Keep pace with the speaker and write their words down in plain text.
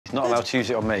Not allowed to use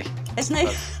it on me. Isn't he?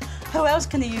 Who else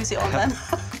can he use it on then?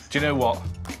 Do you know what?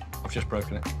 I've just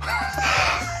broken it.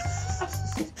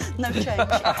 No change.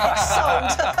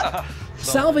 Sold.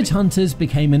 Salvage Hunters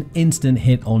became an instant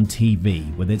hit on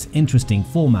TV with its interesting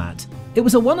format. It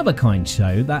was a one-of-a-kind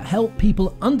show that helped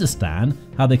people understand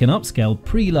how they can upscale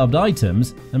pre-loved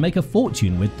items and make a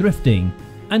fortune with thrifting.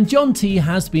 And John T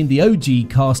has been the OG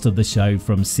cast of the show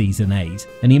from season 8,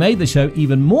 and he made the show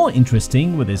even more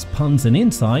interesting with his puns and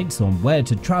insights on where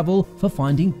to travel for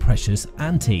finding precious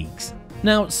antiques.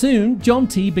 Now soon, John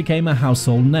T became a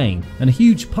household name and a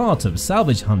huge part of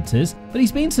Salvage Hunters, but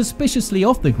he's been suspiciously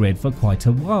off the grid for quite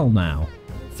a while now.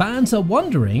 Fans are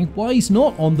wondering why he's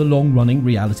not on the long-running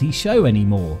reality show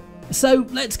anymore. So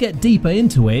let's get deeper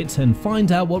into it and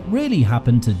find out what really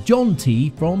happened to John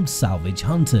T from Salvage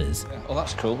Hunters. Oh,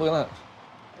 that's cool, look at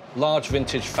that. Large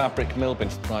vintage fabric mill bin.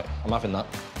 Right, I'm having that.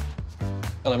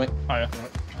 Hello, mate. Hiya.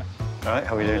 All right,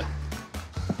 how are you doing?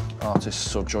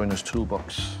 Artist's or joiner's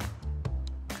toolbox.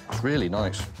 It's really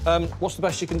nice. What's the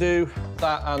best you can do?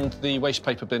 That and the waste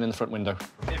paper bin in the front window.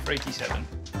 Pair for 87.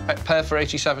 Pair for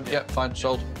 87, yeah, fine,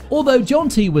 sold. Although John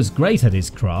T was great at his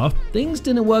craft, things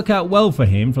didn't work out well for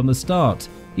him from the start.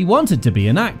 He wanted to be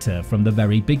an actor from the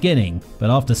very beginning, but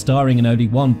after starring in only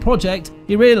one project,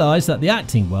 he realised that the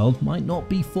acting world might not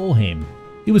be for him.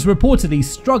 He was reportedly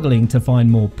struggling to find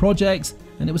more projects,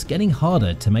 and it was getting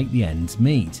harder to make the ends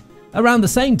meet. Around the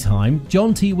same time,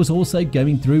 John T was also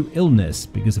going through illness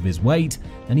because of his weight,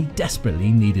 and he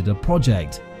desperately needed a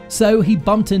project. So he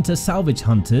bumped into Salvage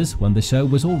Hunters when the show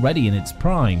was already in its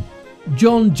prime.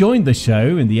 John joined the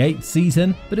show in the 8th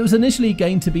season, but it was initially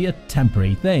going to be a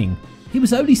temporary thing. He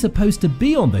was only supposed to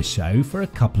be on the show for a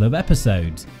couple of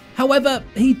episodes. However,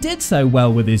 he did so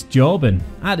well with his job and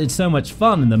added so much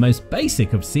fun in the most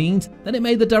basic of scenes that it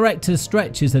made the director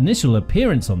stretch his initial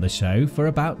appearance on the show for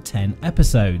about 10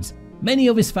 episodes. Many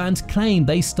of his fans claim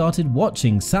they started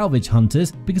watching Salvage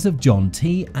Hunters because of John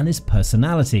T and his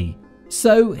personality.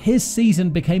 So his season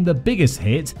became the biggest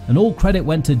hit, and all credit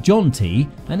went to John T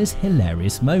and his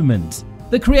hilarious moments.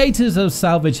 The creators of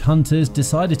Salvage Hunters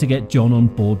decided to get John on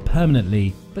board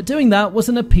permanently, but doing that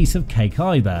wasn't a piece of cake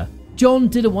either. John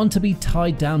didn't want to be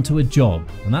tied down to a job,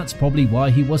 and that's probably why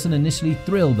he wasn't initially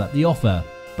thrilled at the offer,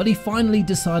 but he finally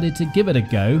decided to give it a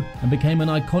go and became an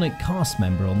iconic cast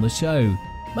member on the show.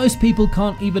 Most people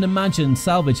can't even imagine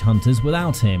Salvage Hunters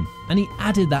without him, and he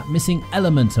added that missing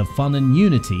element of fun and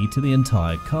unity to the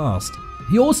entire cast.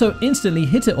 He also instantly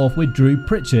hit it off with Drew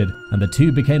Pritchard, and the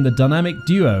two became the dynamic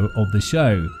duo of the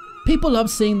show. People love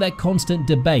seeing their constant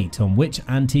debate on which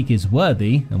antique is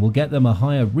worthy and will get them a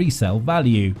higher resale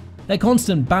value. Their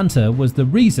constant banter was the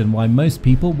reason why most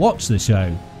people watch the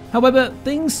show. However,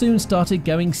 things soon started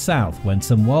going south when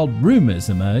some wild rumours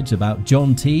emerged about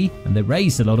John T, and they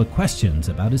raised a lot of questions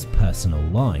about his personal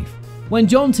life. When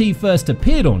John T first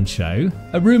appeared on show,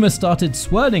 a rumour started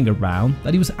swirling around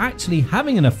that he was actually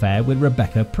having an affair with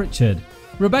Rebecca Pritchard.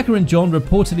 Rebecca and John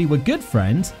reportedly were good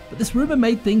friends, but this rumour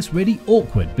made things really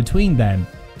awkward between them.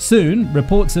 Soon,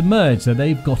 reports emerged that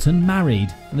they've gotten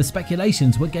married, and the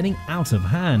speculations were getting out of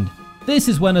hand. This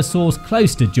is when a source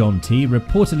close to John T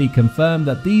reportedly confirmed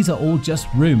that these are all just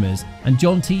rumours and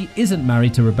John T isn't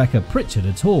married to Rebecca Pritchard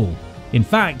at all. In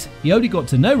fact, he only got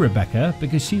to know Rebecca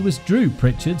because she was Drew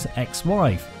Pritchard's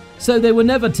ex-wife. So they were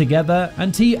never together,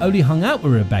 and T only hung out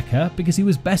with Rebecca because he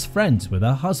was best friends with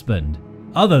her husband.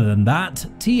 Other than that,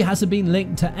 T hasn't been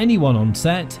linked to anyone on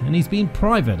set, and he's been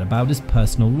private about his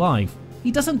personal life.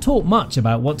 He doesn't talk much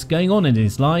about what's going on in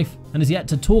his life and has yet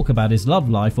to talk about his love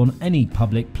life on any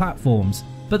public platforms.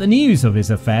 But the news of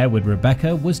his affair with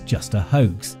Rebecca was just a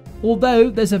hoax. Although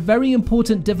there's a very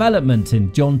important development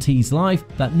in John T's life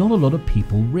that not a lot of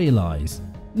people realise.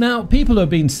 Now, people who have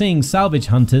been seeing Salvage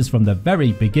Hunters from the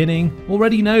very beginning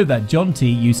already know that John T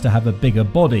used to have a bigger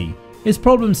body. His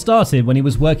problem started when he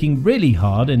was working really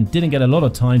hard and didn't get a lot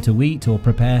of time to eat or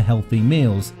prepare healthy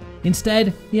meals.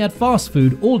 Instead, he had fast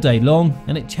food all day long,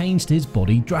 and it changed his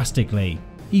body drastically.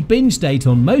 He binged ate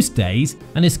on most days,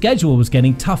 and his schedule was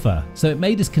getting tougher, so it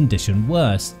made his condition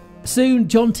worse. Soon,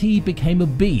 John T became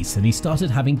obese and he started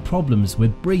having problems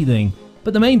with breathing.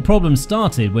 But the main problem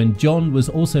started when John was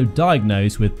also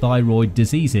diagnosed with thyroid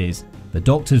diseases. The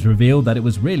doctors revealed that it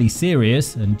was really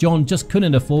serious, and John just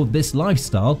couldn't afford this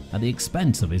lifestyle at the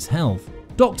expense of his health.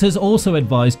 Doctors also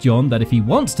advised John that if he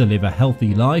wants to live a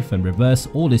healthy life and reverse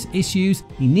all his issues,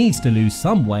 he needs to lose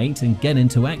some weight and get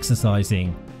into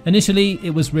exercising. Initially, it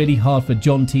was really hard for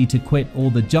John T to quit all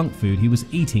the junk food he was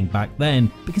eating back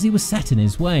then because he was set in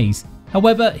his ways.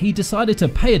 However, he decided to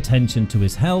pay attention to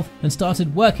his health and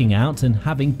started working out and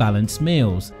having balanced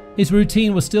meals. His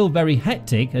routine was still very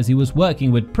hectic as he was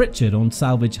working with Pritchard on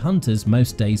Salvage Hunters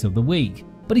most days of the week,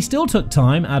 but he still took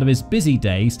time out of his busy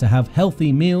days to have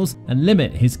healthy meals and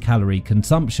limit his calorie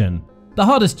consumption. The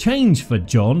hardest change for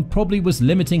John probably was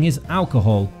limiting his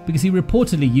alcohol, because he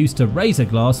reportedly used to raise a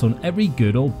glass on every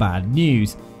good or bad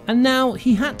news, and now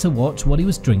he had to watch what he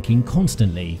was drinking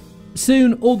constantly.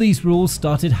 Soon all these rules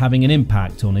started having an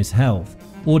impact on his health.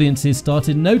 Audiences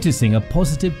started noticing a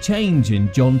positive change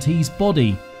in John T's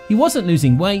body. He wasn't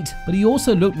losing weight, but he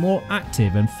also looked more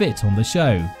active and fit on the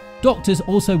show. Doctors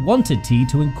also wanted T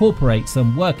to incorporate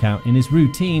some workout in his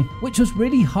routine, which was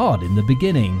really hard in the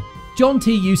beginning. John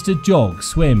T used to jog,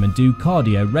 swim and do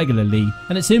cardio regularly,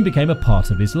 and it soon became a part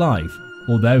of his life.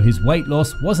 Although his weight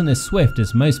loss wasn't as swift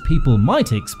as most people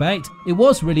might expect, it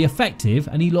was really effective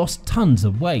and he lost tons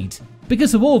of weight.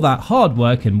 Because of all that hard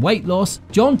work and weight loss,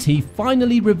 John T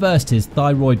finally reversed his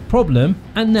thyroid problem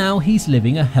and now he's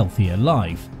living a healthier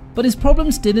life. But his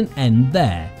problems didn't end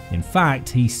there. In fact,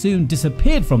 he soon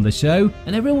disappeared from the show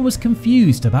and everyone was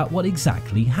confused about what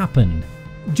exactly happened.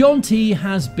 John T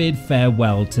has bid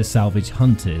farewell to Salvage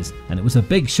Hunters, and it was a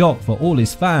big shock for all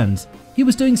his fans. He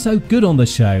was doing so good on the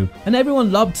show and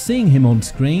everyone loved seeing him on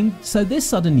screen, so this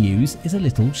sudden news is a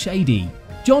little shady.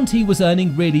 John T was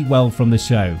earning really well from the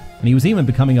show and he was even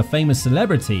becoming a famous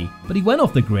celebrity, but he went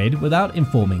off the grid without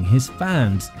informing his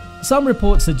fans. Some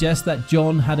reports suggest that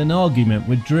John had an argument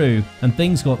with Drew and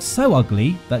things got so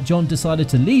ugly that John decided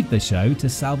to leave the show to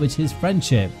salvage his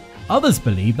friendship. Others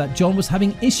believe that John was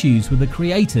having issues with the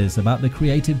creators about the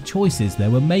creative choices they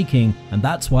were making, and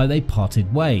that's why they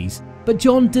parted ways. But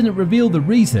John didn't reveal the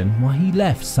reason why he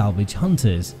left Salvage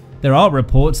Hunters. There are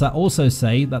reports that also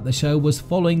say that the show was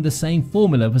following the same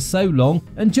formula for so long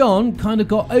and John kind of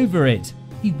got over it.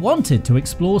 He wanted to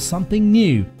explore something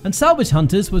new, and Salvage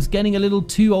Hunters was getting a little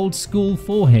too old school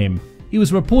for him. He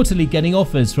was reportedly getting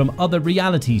offers from other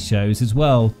reality shows as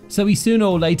well, so he sooner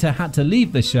or later had to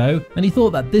leave the show and he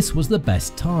thought that this was the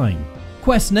best time.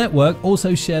 Quest Network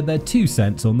also shared their 2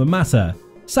 cents on the matter.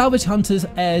 Salvage Hunters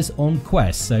airs on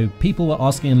Quest, so people were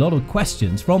asking a lot of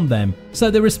questions from them,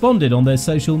 so they responded on their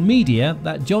social media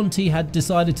that John T had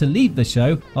decided to leave the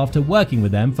show after working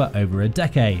with them for over a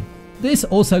decade. This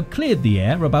also cleared the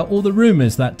air about all the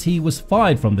rumours that T was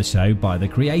fired from the show by the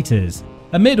creators.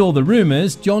 Amid all the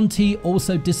rumours, John T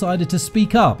also decided to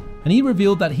speak up, and he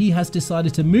revealed that he has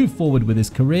decided to move forward with his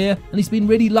career and he's been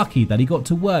really lucky that he got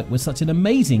to work with such an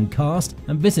amazing cast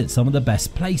and visit some of the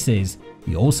best places.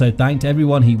 He also thanked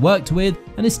everyone he worked with,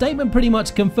 and his statement pretty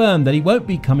much confirmed that he won't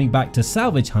be coming back to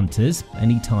Salvage Hunters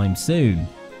anytime soon.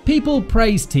 People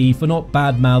praised T for not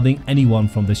bad-mouthing anyone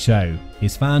from the show.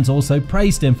 His fans also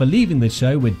praised him for leaving the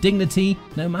show with dignity,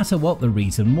 no matter what the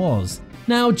reason was.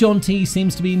 Now John T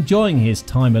seems to be enjoying his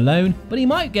time alone, but he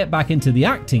might get back into the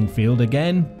acting field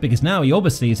again, because now he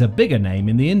obviously is a bigger name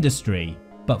in the industry.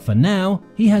 But for now,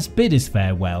 he has bid his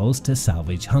farewells to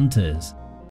Salvage Hunters.